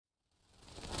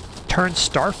Turn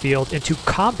Starfield into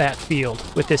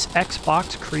Combatfield with this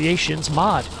Xbox Creations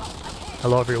mod.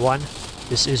 Hello everyone,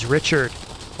 this is Richard.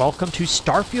 Welcome to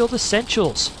Starfield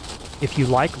Essentials. If you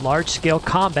like large-scale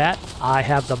combat, I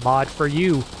have the mod for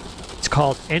you. It's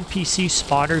called NPC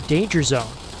Spawner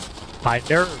Dangerzone by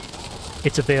Naerv.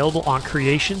 It's available on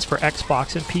Creations for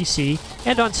Xbox and PC,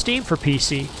 and on Steam for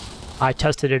PC. I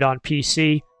tested it on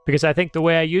PC because I think the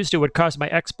way I used it would cause my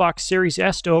Xbox Series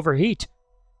S to overheat.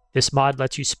 This mod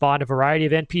lets you spawn a variety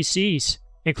of NPCs,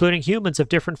 including humans of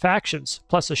different factions,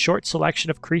 plus a short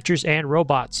selection of creatures and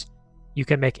robots. You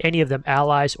can make any of them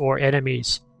allies or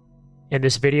enemies. In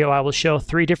this video, I will show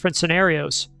 3 different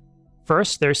scenarios.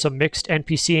 First, there's some mixed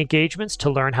NPC engagements to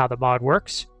learn how the mod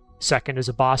works. Second is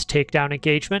a boss takedown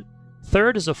engagement.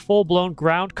 Third is a full-blown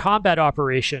ground combat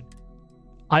operation.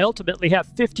 I ultimately have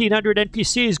 1,500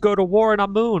 NPCs go to war on a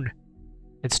moon.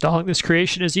 Installing this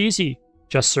creation is easy.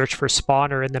 Just search for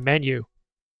Spawner in the menu.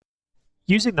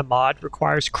 Using the mod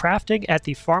requires crafting at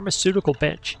the pharmaceutical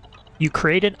bench. You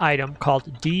create an item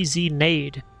called DZ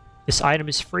Nade. This item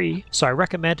is free, so I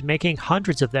recommend making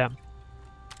hundreds of them.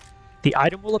 The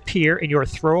item will appear in your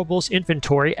throwables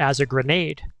inventory as a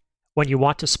grenade. When you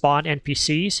want to spawn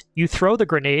NPCs, you throw the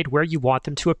grenade where you want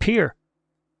them to appear.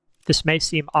 This may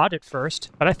seem odd at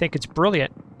first, but I think it's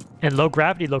brilliant. In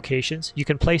low-gravity locations, you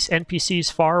can place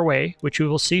NPCs far away, which we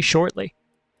will see shortly.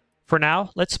 For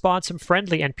now, let's spawn some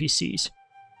friendly NPCs.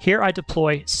 Here I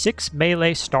deploy 6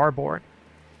 melee Starborn.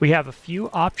 We have a few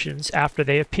options after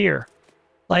they appear,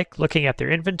 like looking at their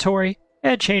inventory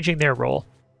and changing their role.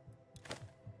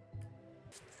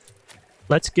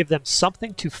 Let's give them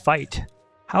something to fight.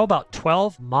 How about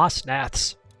 12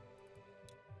 Mossnaths?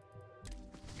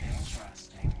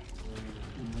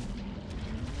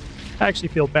 I actually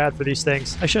feel bad for these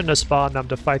things. I shouldn't have spawned them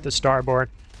to fight the Starborn.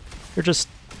 They're just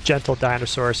gentle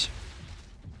dinosaurs.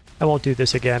 I won't do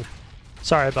this again.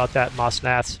 Sorry about that,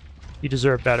 Mossnaths. You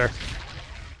deserve better.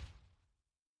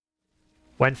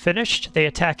 When finished, they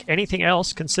attack anything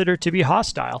else considered to be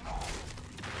hostile.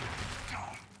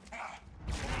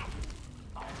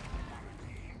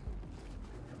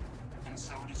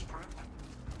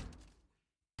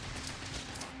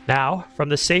 Now, from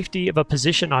the safety of a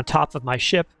position on top of my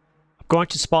ship, I'm going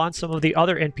to spawn some of the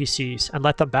other NPCs and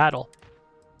let them battle.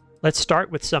 Let's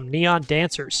start with some neon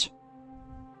dancers.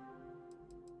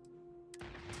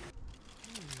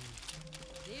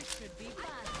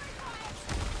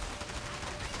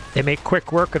 They make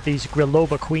quick work of these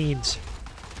Griloba queens.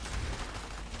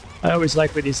 I always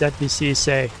like when these NPCs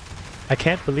say, "I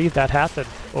can't believe that happened,"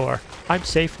 or "I'm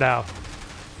safe now."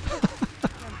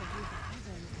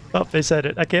 Oh, they said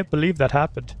it. I can't believe that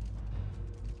happened.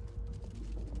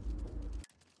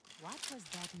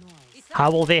 How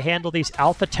will they handle these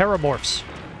alpha terramorphs?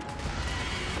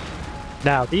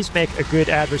 Now, these make a good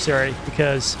adversary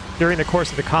because during the course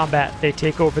of the combat, they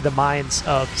take over the minds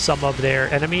of some of their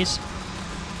enemies.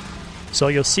 So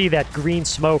you'll see that green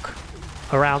smoke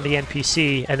around the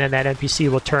NPC, and then that NPC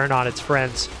will turn on its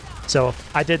friends. So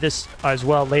I did this as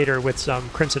well later with some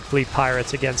Crimson Fleet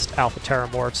pirates against alpha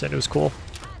terramorphs, and it was cool.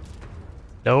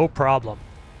 No problem.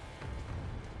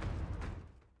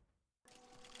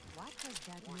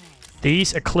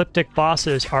 These ecliptic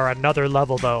bosses are another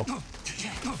level, though.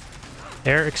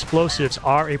 Their explosives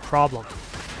are a problem.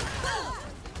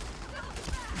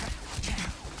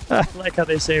 I like how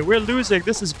they say, "We're losing,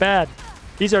 this is bad."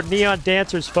 These are neon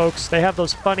dancers, folks. They have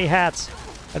those funny hats,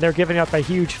 and they're giving up a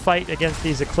huge fight against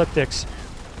these ecliptics.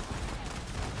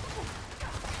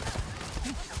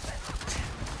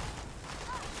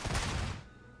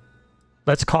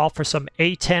 Let's call for some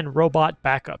A10 robot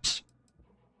backups.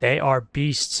 They are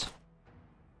beasts.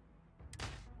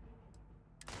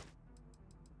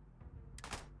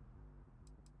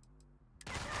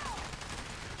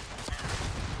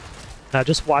 Now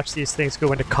just watch these things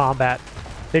go into combat.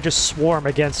 They just swarm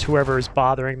against whoever is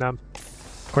bothering them.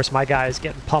 Of course, my guy is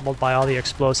getting pummeled by all the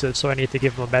explosives, so I need to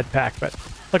give him a med pack, but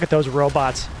look at those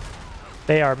robots.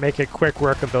 They are making quick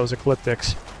work of those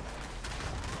ecliptics.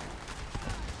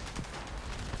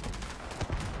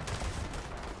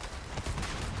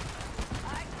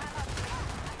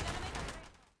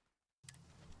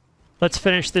 Let's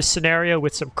finish this scenario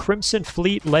with some Crimson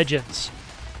Fleet legends.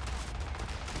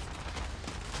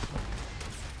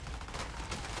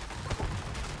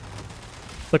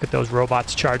 Look at those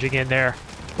robots charging in there.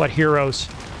 What heroes.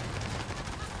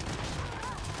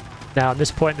 Now, at this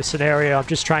point in the scenario, I'm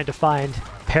just trying to find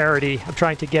parity. I'm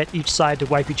trying to get each side to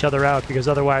wipe each other out, because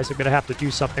otherwise I'm going to have to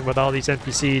do something with all these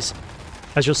NPCs.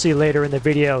 As you'll see later in the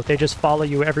video, they just follow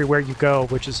you everywhere you go,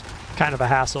 which is kind of a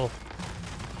hassle.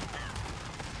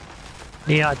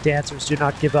 Neon dancers do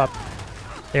not give up.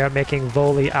 They are making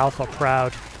Voli Alpha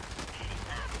proud.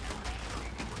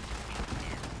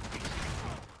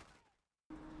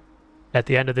 At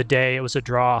the end of the day, it was a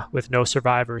draw with no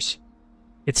survivors.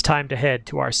 It's time to head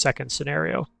to our second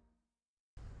scenario.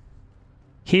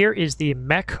 Here is the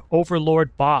Mech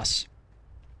Overlord boss.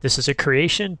 This is a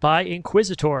creation by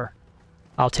Inquisitor.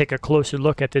 I'll take a closer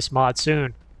look at this mod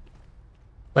soon.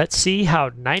 Let's see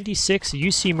how 96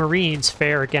 UC Marines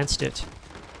fare against it.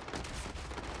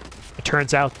 It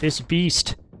turns out this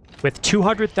beast, with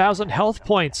 200,000 health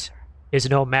points, is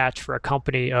no match for a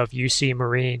company of UC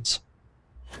Marines.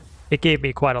 It gave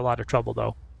me quite a lot of trouble,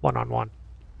 though, one-on-one.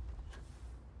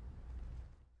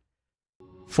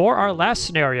 For our last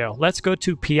scenario, let's go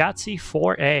to Piazzi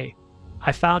 4A.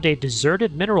 I found a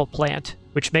deserted mineral plant,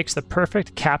 which makes the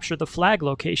perfect capture the flag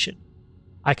location.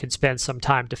 I can spend some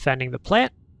time defending the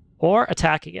plant, or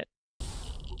attacking it.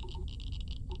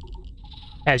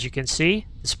 As you can see,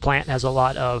 this plant has a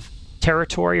lot of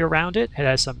territory around it. It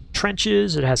has some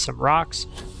trenches, it has some rocks,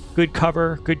 good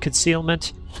cover, good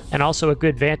concealment, and also a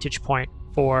good vantage point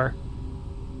for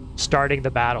starting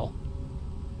the battle.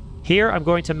 Here I'm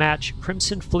going to match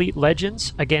Crimson Fleet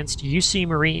Legends against UC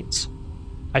Marines.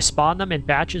 I spawn them in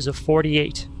batches of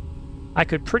 48. I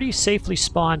could pretty safely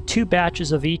spawn 2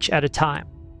 batches of each at a time.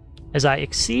 As I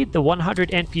exceed the 100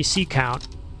 NPC count,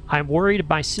 I'm worried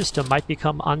my system might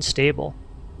become unstable.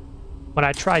 When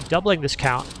I tried doubling this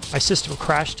count, my system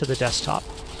crashed to the desktop.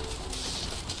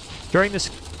 During this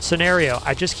scenario,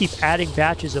 I just keep adding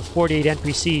batches of 48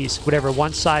 NPCs whenever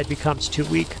one side becomes too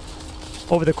weak.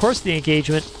 Over the course of the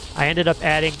engagement, I ended up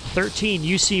adding 13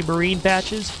 UC Marine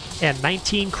batches and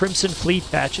 19 Crimson Fleet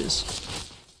batches.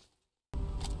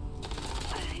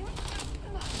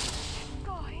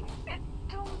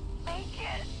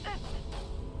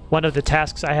 One of the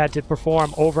tasks I had to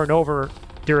perform over and over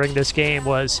during this game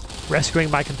was rescuing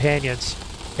my companions.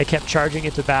 They kept charging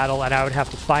into battle, and I would have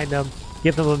to find them,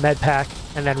 give them a med pack,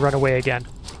 and then run away again.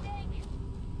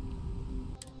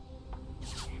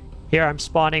 Here I'm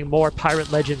spawning more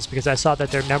Pirate Legends because I saw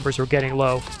that their numbers were getting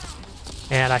low.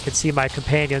 And I can see my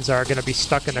companions are going to be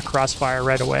stuck in the crossfire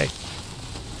right away.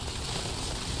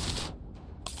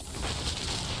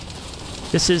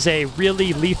 This is a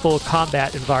really lethal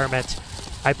combat environment.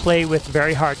 I play with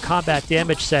very hard combat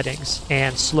damage settings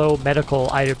and slow medical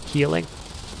item healing.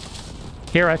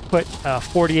 Here I've put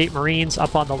 48 Marines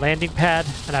up on the landing pad,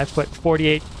 and I've put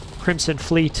 48 Crimson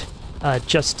Fleet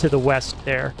just to the west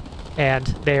there. And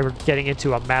they were getting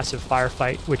into a massive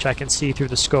firefight, which I can see through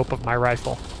the scope of my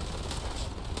rifle.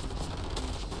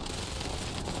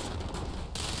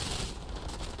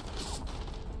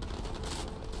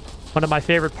 One of my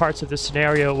favorite parts of this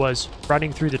scenario was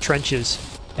running through the trenches.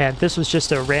 And this was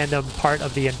just a random part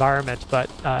of the environment, but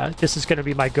this is going to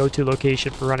be my go-to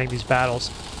location for running these battles.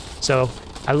 So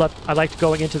I liked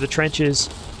going into the trenches,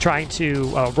 trying to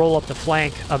roll up the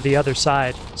flank of the other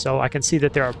side, so I can see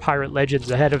that there are Pirate Legends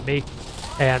ahead of me.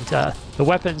 And the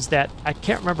weapons that, I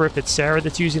can't remember if it's Sarah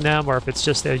that's using them or if it's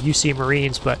just the UC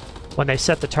Marines, but when they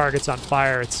set the targets on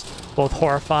fire, it's both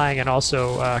horrifying and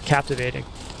also captivating.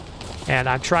 And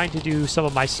I'm trying to do some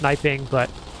of my sniping, but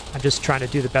I'm just trying to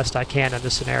do the best I can in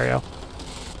this scenario.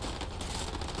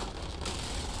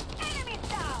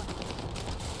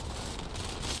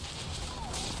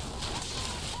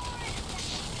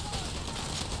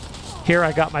 Here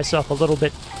I got myself a little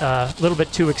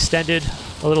bit too extended,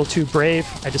 a little too brave.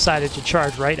 I decided to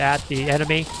charge right at the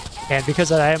enemy, and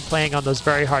because I am playing on those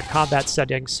very hard combat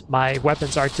settings, my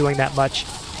weapons aren't doing that much.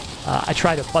 I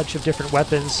tried a bunch of different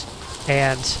weapons,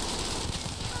 and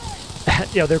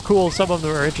you know, they're cool. Some of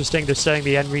them are interesting. They're setting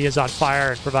the enemy is on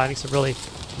fire and providing some really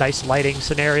nice lighting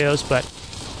scenarios, but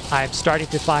I'm starting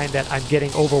to find that I'm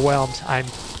getting overwhelmed. I'm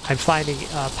finding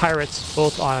pirates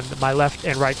both on my left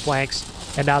and right flanks,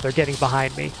 and now they're getting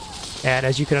behind me. And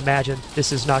as you can imagine,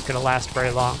 this is not going to last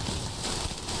very long.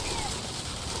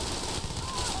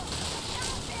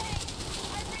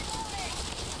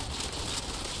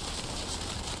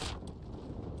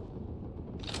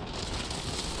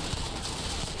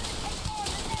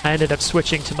 I ended up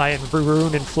switching to my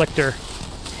Rune Inflictor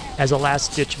as a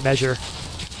last-ditch measure.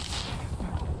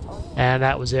 And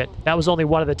that was it. That was only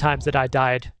one of the times that I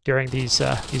died during these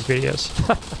videos.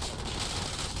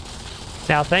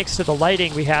 Now, thanks to the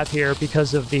lighting we have here,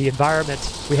 because of the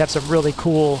environment, we have some really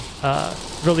cool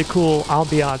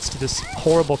ambiance to this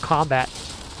horrible combat.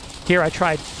 Here I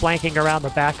tried flanking around the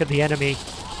back of the enemy,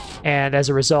 and as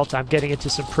a result, I'm getting into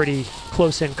some pretty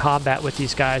close-in combat with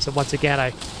these guys. And once again,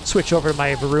 I switch over to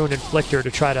my Varun Inflictor to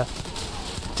try to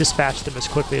dispatch them as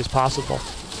quickly as possible.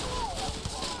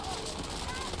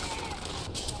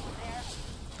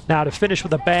 Now, to finish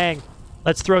with a bang,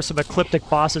 Let's throw some ecliptic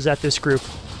bosses at this group.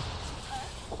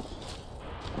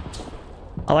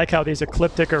 I like how these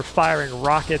ecliptic are firing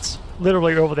rockets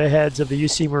literally over the heads of the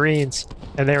UC Marines.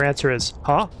 And their answer is,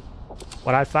 huh?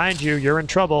 When I find you, you're in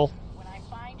trouble. When I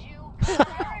find you, you're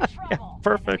in trouble. Yeah,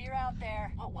 perfect. You're out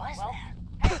there. What was that?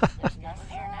 There's nothing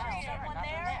here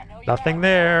now. Nothing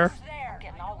there.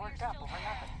 Getting all worked up over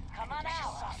nothing. Come on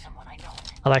out.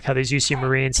 I like how these UC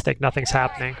Marines think nothing's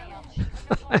happening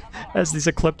as these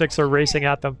ecliptics are racing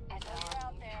at them.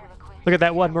 Look at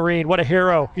that one Marine. What a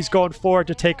hero. He's going forward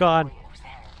to take on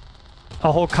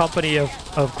a whole company of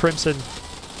Crimson,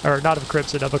 or not of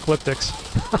Crimson, of ecliptics.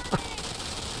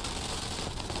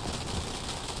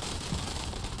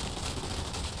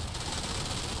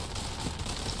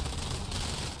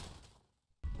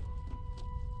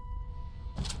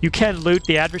 You can loot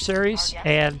the adversaries,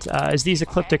 and as these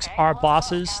ecliptics are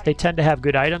bosses, they tend to have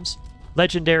good items.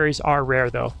 Legendaries are rare,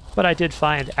 though, but I did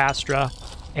find Astra,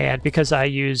 and because I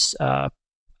use a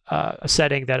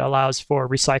setting that allows for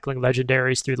recycling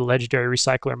legendaries through the Legendary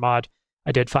Recycler mod,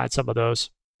 I did find some of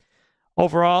those.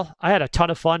 Overall, I had a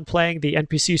ton of fun playing the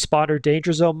NPC Spawner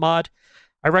Dangerzone mod.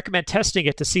 I recommend testing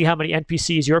it to see how many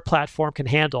NPCs your platform can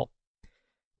handle.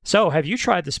 So, have you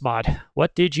tried this mod?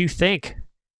 What did you think?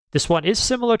 This one is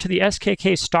similar to the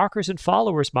SKK Stalkers and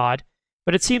Followers mod,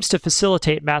 but it seems to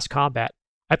facilitate mass combat.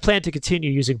 I plan to continue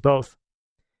using both.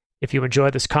 If you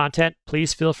enjoy this content,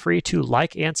 please feel free to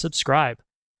like and subscribe.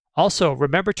 Also,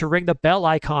 remember to ring the bell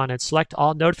icon and select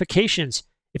all notifications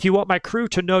if you want my crew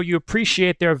to know you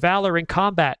appreciate their valor in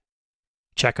combat.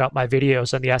 Check out my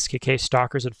videos on the SKK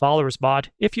Stalkers and Followers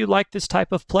mod if you like this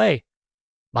type of play.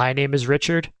 My name is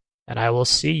Richard, and I will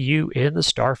see you in the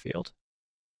Starfield.